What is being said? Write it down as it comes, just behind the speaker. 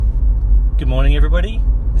Good morning, everybody.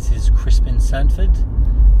 This is Crispin Sanford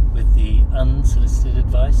with the Unsolicited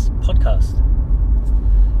Advice podcast.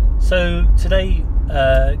 So today,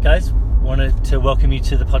 guys, wanted to welcome you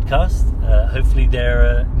to the podcast. Hopefully there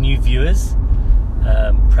are new viewers.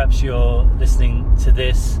 Perhaps you're listening to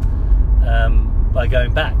this by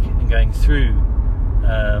going back and going through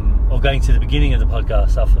or going to the beginning of the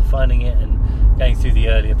podcast after finding it and going through the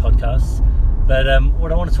earlier podcasts. But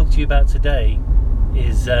what I want to talk to you about today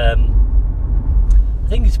is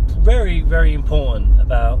I think it's very, very important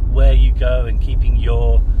about where you go and keeping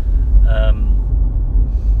your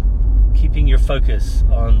focus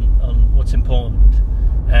on what's important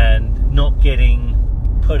and not getting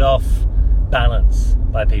put off balance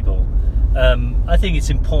by people. I think it's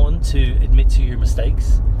important to admit to your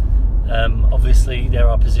mistakes. Obviously, there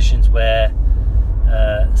are positions where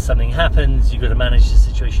something happens, you've got to manage the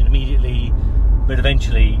situation immediately, but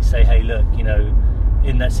eventually say, hey, look,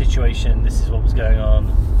 in that situation, this is what was going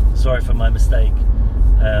on. Sorry for my mistake.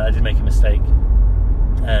 I did make a mistake,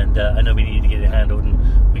 and I know we needed to get it handled,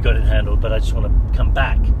 and we got it handled. But I just want to come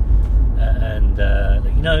back and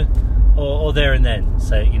let you know, or there and then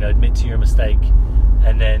say, admit to your mistake,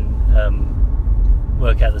 and then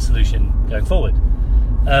work out the solution going forward.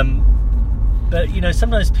 But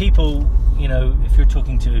sometimes people, if you're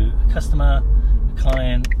talking to a customer, a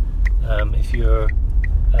client, if you're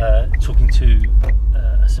talking to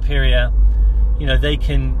a superior, they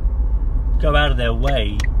can go out of their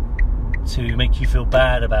way to make you feel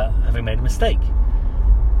bad about having made a mistake.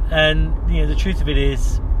 And the truth of it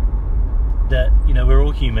is that we're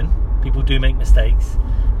all human. People do make mistakes,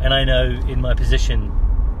 and I know in my position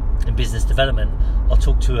in business development, I'll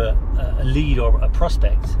talk to a lead or a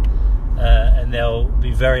prospect, and they'll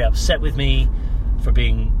be very upset with me for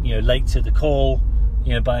being late to the call,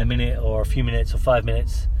 by a minute or a few minutes or 5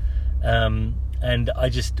 minutes. And I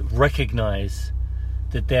just recognize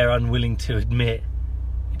that they're unwilling to admit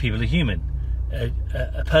people are human.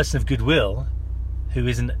 A person of goodwill who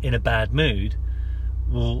isn't in a bad mood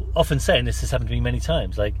will often say, and this has happened to me many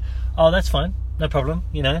times, like, oh, that's fine, no problem,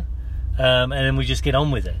 and then we just get on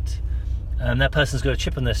with it. And that person's got a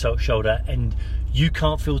chip on their shoulder, and you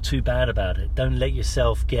can't feel too bad about it. Don't let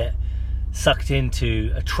yourself get sucked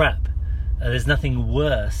into a trap. There's nothing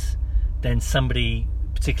worse than somebody,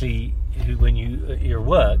 particularly when you're at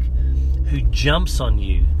work, who jumps on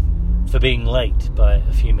you for being late by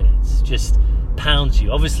a few minutes, just pounds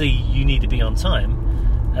you. Obviously, you need to be on time,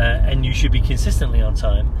 and you should be consistently on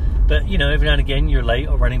time. But every now and again, you're late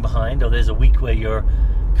or running behind, or there's a week where you're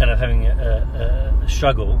kind of having a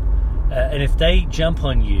struggle. And if they jump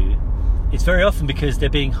on you, it's very often because they're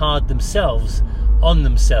being hard on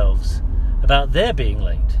themselves about their being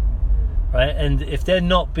late. Right? And if they're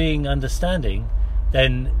not being understanding,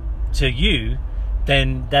 then to you,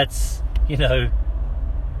 then that's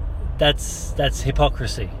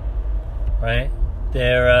hypocrisy, right?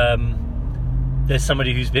 There's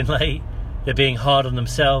somebody who's been late. They're being hard on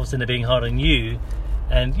themselves, and they're being hard on you.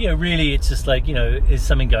 And really, it's just like, is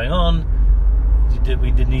something going on?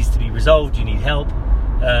 It needs to be resolved. You need help,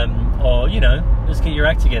 or let's get your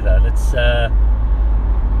act together.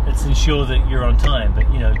 Let's ensure that you're on time, but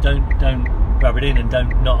don't rub it in and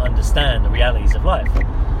don't not understand the realities of life.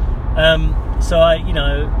 So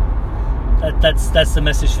that's the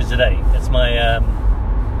message for today. That's my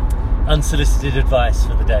unsolicited advice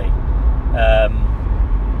for the day.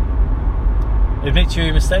 Admit to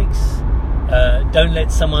your mistakes. Don't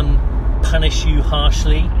let someone punish you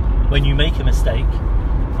harshly when you make a mistake.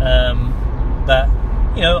 But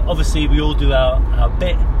obviously we all do our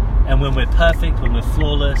bit. And when we're perfect, when we're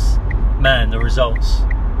flawless, man, the results,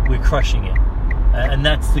 we're crushing it. And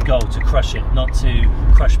that's the goal, to crush it, not to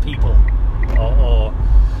crush people or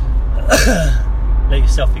let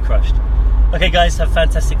yourself be crushed. Okay, guys, have a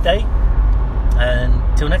fantastic day. And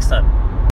till next time.